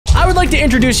would like to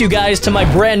introduce you guys to my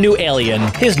brand new alien.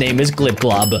 His name is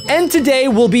GlibGlob. And today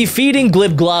we'll be feeding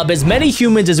GlibGlob as many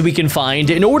humans as we can find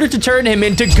in order to turn him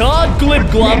into God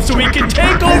GlibGlob so we can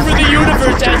take over the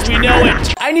universe as we know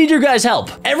it. I need your guys'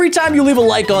 help. Every time you leave a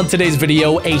like on today's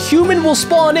video, a human will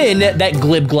spawn in that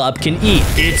GlibGlob can eat.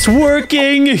 It's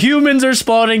working. Humans are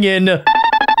spawning in.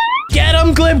 Get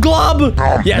him,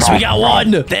 GlibGlob! Yes, we got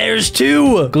one. There's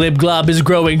two. GlibGlob is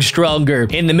growing stronger.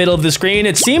 In the middle of the screen,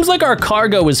 it seems like our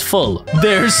cargo is full.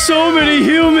 There's so many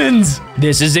humans.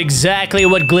 This is exactly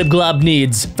what GlibGlob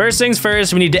needs. First things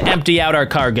first, we need to empty out our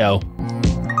cargo.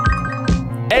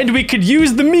 And we could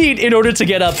use the meat in order to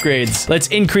get upgrades. Let's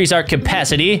increase our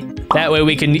capacity. That way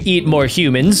we can eat more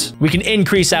humans. We can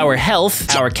increase our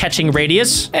health, our catching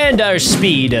radius, and our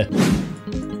speed.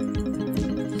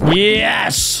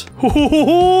 Yes!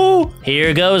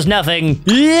 Here goes nothing.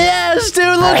 Yes, dude,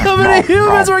 look how many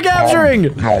humans we're capturing!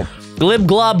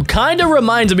 GlibGlob kinda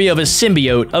reminds me of a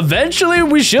symbiote. Eventually,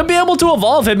 we should be able to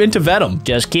evolve him into Venom.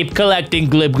 Just keep collecting,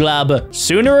 GlibGlob.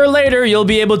 Sooner or later, you'll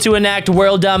be able to enact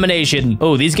world domination.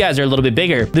 Oh, these guys are a little bit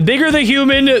bigger. The bigger the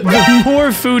human, the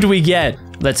more food we get.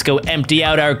 Let's go empty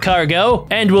out our cargo,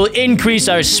 and we'll increase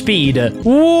our speed.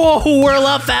 Whoa, we're a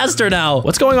lot faster now.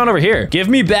 What's going on over here? Give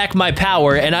me back my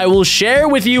power, and I will share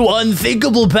with you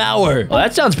unthinkable power. Well,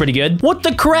 that sounds pretty good. What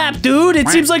the crap, dude? It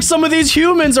seems like some of these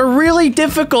humans are really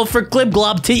difficult for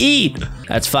GlibGlob to eat.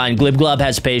 That's fine. GlibGlob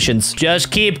has patience. Just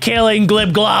keep killing,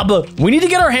 GlibGlob. We need to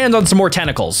get our hands on some more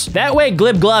tentacles. That way,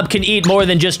 GlibGlob can eat more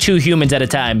than just 2 humans at a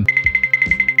time.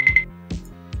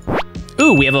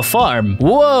 Ooh, we have a farm.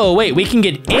 Whoa, wait, we can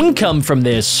get income from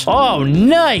this. Oh,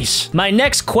 nice. My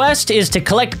next quest is to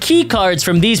collect key cards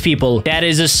from these people. That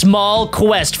is a small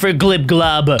quest for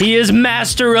GlibGlob. He is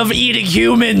master of eating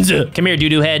humans. Come here,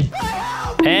 doo-doo head.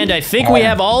 And I think we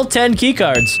have all 10 key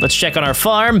cards. Let's check on our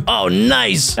farm. Oh,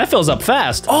 nice. That fills up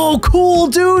fast. Oh, cool,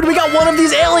 dude. We got one of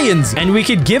these aliens. And we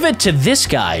could give it to this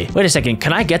guy. Wait a second.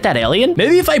 Can I get that alien?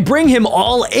 Maybe if I bring him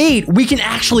all 8, we can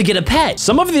actually get a pet.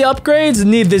 Some of the upgrades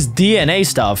need this DNA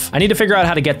stuff. I need to figure out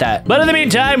how to get that. But in the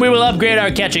meantime, we will upgrade our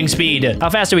catching speed.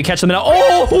 How fast do we catch them now?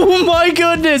 Oh, my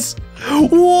goodness.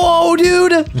 Whoa,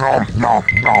 dude.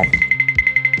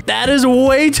 That is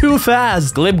way too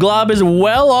fast. GlibGlob is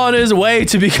well on his way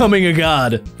to becoming a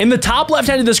god. In the top left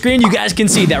hand of the screen, you guys can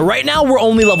see that right now we're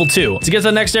only level 2. To get to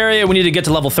the next area, we need to get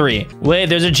to level 3. Wait,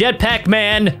 there's a jetpack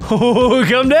man. Oh,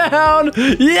 come down.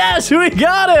 Yes, we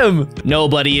got him.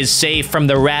 Nobody is safe from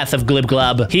the wrath of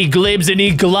GlibGlob. He glibs and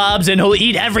he globs and he'll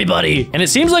eat everybody. And it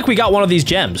seems like we got one of these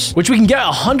gems, which we can get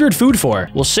 100 food for.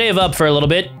 We'll save up for a little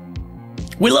bit.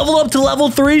 We leveled up to level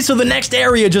 3, so the next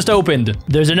area just opened.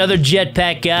 There's another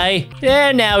jetpack guy.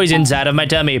 And now he's inside of my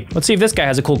tummy. Let's see if this guy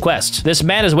has a cool quest. This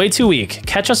man is way too weak.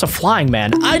 Catch us a flying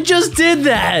man. I just did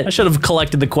that. I should have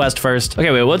collected the quest first. Okay,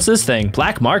 wait, what's this thing?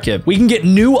 Black market. We can get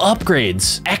new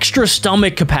upgrades. Extra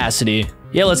stomach capacity.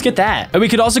 Yeah, let's get that. And we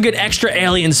could also get extra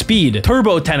alien speed.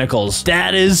 Turbo tentacles.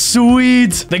 That is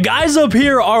sweet. The guys up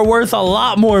here are worth a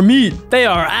lot more meat. They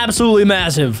are absolutely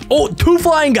massive. Oh, 2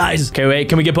 flying guys. Okay, wait,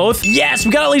 can we get both? Yes,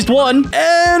 we got at least 1.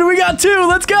 And we got 2.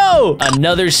 Let's go.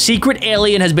 Another secret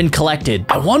alien has been collected.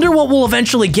 I wonder what we'll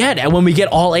eventually get and when we get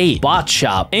all 8. Bot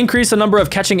shop. Increase the number of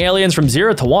catching aliens from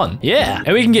 0 to 1. Yeah,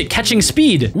 and we can get catching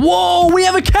speed. Whoa, we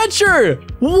have a catcher.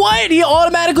 What? He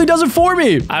automatically does it for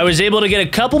me. I was able to get a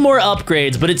couple more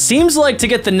upgrades, but it seems like to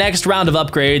get the next round of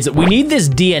upgrades, we need this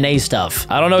DNA stuff.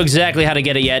 I don't know exactly how to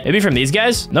get it yet. Maybe from these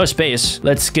guys? No space.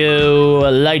 Let's go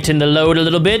lighten the load a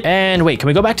little bit. And wait, can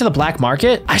we go back to the black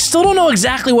market? I still don't know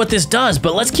exactly what this does,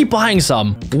 but let's keep buying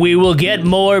some. We will get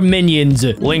more minions.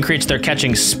 We'll increase their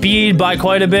catching speed by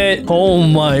quite a bit. Oh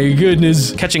my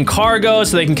goodness. Catching cargo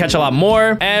so they can catch a lot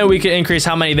more. And we can increase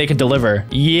how many they can deliver.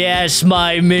 Yes,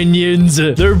 my minions.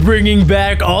 They're bringing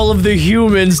back all of the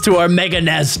humans to our mega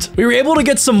nest. We were able to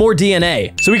get some more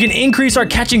DNA, so we can increase our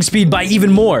catching speed by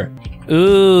even more.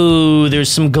 Ooh,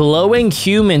 there's some glowing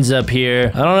humans up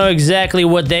here. I don't know exactly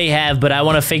what they have, but I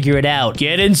want to figure it out.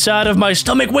 Get inside of my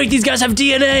stomach. Wait, these guys have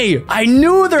DNA. I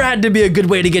knew there had to be a good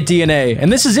way to get DNA,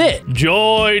 and this is it.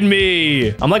 Join me.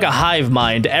 I'm like a hive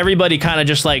mind. Everybody kind of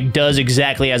just like does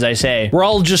exactly as I say. We're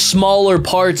all just smaller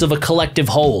parts of a collective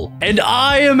whole. And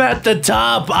I am at the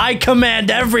top. I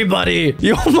command everybody.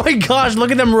 Oh my gosh,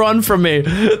 look at them run from me.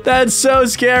 That's so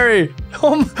scary.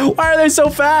 Why are they so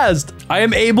fast? I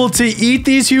am able to eat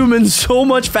these humans so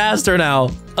much faster now.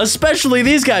 Especially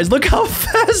these guys. Look how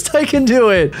fast I can do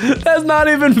it. That's not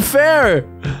even fair.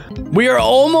 We are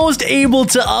almost able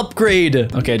to upgrade.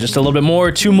 Okay, just a little bit more,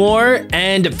 2 more,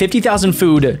 and 50,000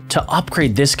 food to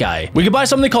upgrade this guy. We could buy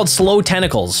something called slow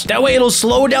tentacles. That way it'll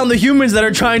slow down the humans that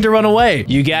are trying to run away.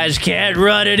 You guys can't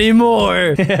run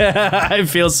anymore. I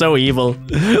feel so evil.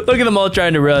 Look at them all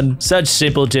trying to run. Such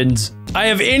simpletons. I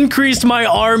have increased my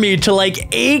army to like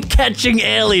 8 catching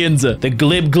aliens. The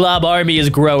Glib Glob army is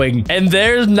growing, and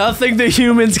there's nothing the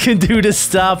humans can do to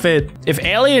stop it. If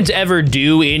aliens ever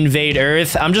do invade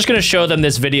Earth, I'm just gonna show them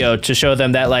this video to show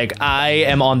them that like I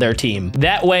am on their team.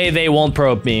 That way they won't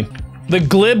probe me. The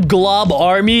Glib Glob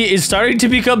army is starting to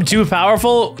become too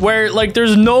powerful where like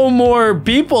there's no more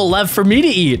people left for me to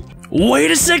eat.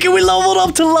 Wait a second, we leveled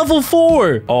up to level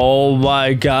 4. Oh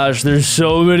my gosh, there's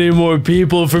so many more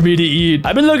people for me to eat.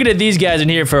 I've been looking at these guys in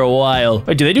here for a while.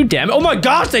 Wait, do they do damage? Oh my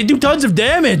gosh, they do tons of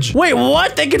damage. Wait,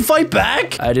 what? They can fight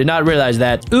back? I did not realize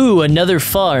that. Ooh, another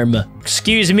farm.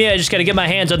 Excuse me, I just gotta get my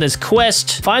hands on this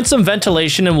quest. Find some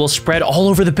ventilation and we'll spread all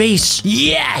over the base.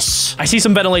 Yes! I see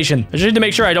some ventilation. I just need to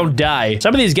make sure I don't die.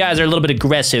 Some of these guys are a little bit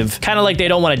aggressive. Kind of like they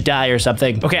don't want to die or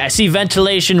something. Okay, I see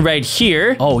ventilation right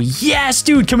here. Oh, yes,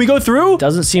 dude. Can we go through?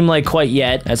 Doesn't seem like quite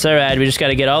yet. That's all right. We just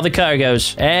gotta get all the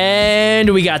cargoes. And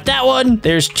we got that one.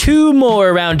 There's 2 more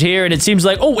around here, and it seems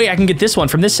like... Oh, wait, I can get this one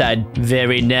from this side.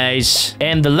 Very nice.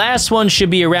 And the last one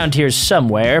should be around here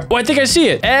somewhere. Oh, I think I see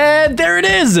it. And there it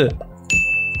is.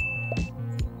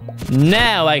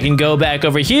 Now I can go back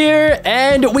over here,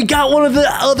 and we got one of the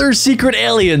other secret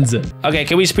aliens. Okay,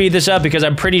 can we speed this up? Because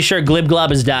I'm pretty sure Glib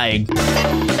Glob is dying.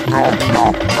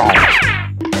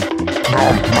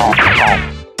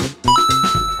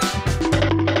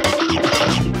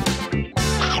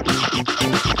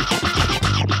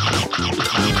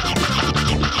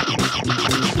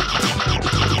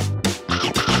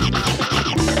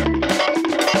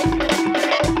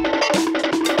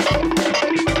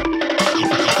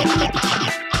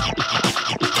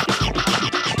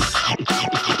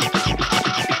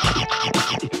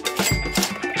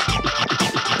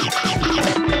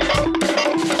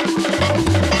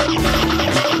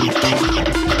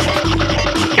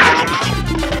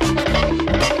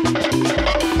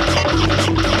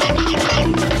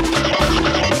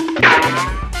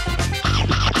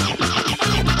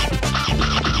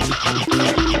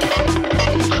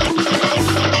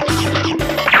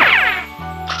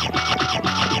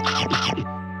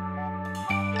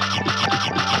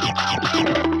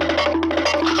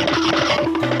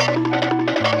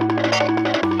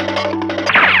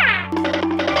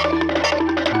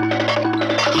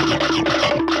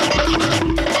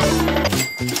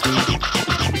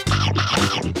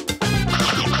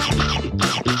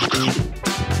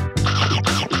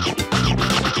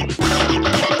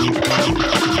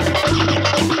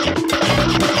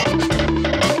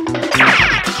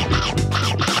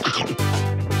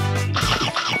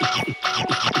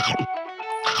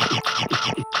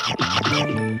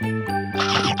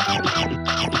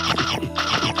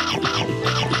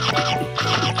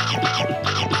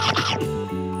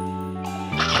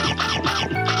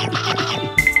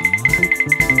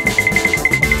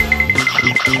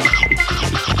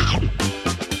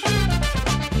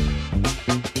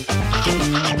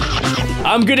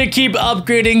 I'm gonna keep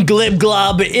upgrading Glib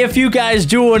Glob. If you guys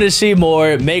do want to see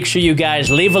more, make sure you guys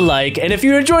leave a like. And if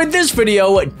you enjoyed this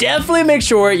video, definitely make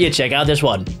sure you check out this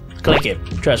one. Click it.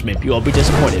 Trust me, you won't be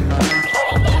disappointed.